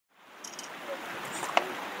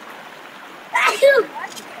too.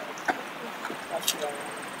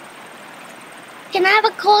 Can I have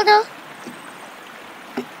a quarter?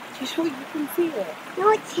 Just so you can see it. No,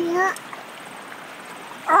 I can't.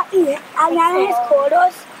 I'll eat it. Nana has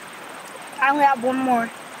quarters. I only have one more.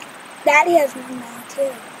 Daddy has one now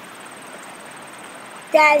too.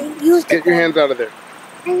 Daddy, use the Get your hands out of there.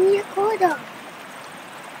 I need a quarter.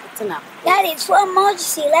 It's enough. Daddy, it's for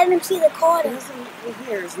emergency. Let him see the quarters.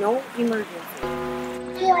 There's no emergency.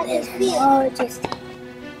 Yeah, there's fear. Oh, just.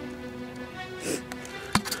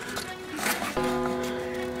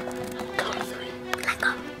 Count to 3. Let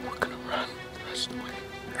go. We're gonna run the rest of the way.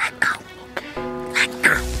 Let go. Okay. Let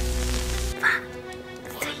go. 5,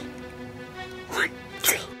 3, 1,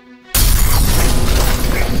 3.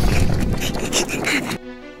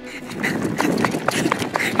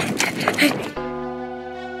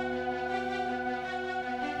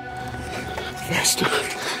 Faster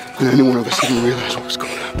than any one of us even realized what was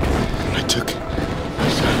going on. I took my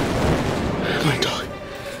son, my dog.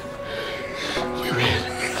 We ran.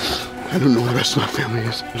 I don't know where the rest of my family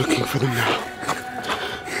is. Looking for them now.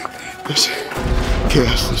 There's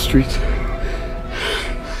chaos in the streets.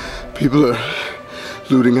 People are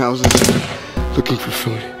looting houses, looking for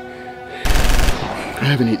food. I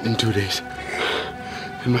haven't eaten in 2 days.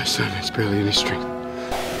 And my son has barely any strength.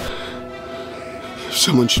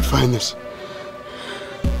 Someone should find this.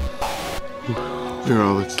 We're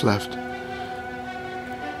all that's left.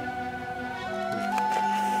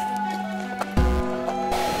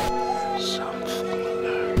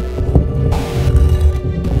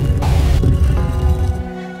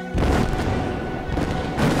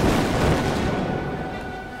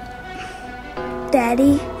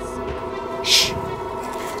 Daddy. Shh.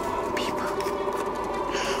 People.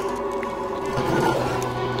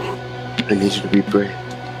 I need you to be brave.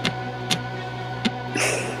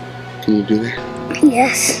 Can you do that?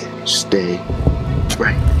 Yes. Stay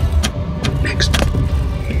right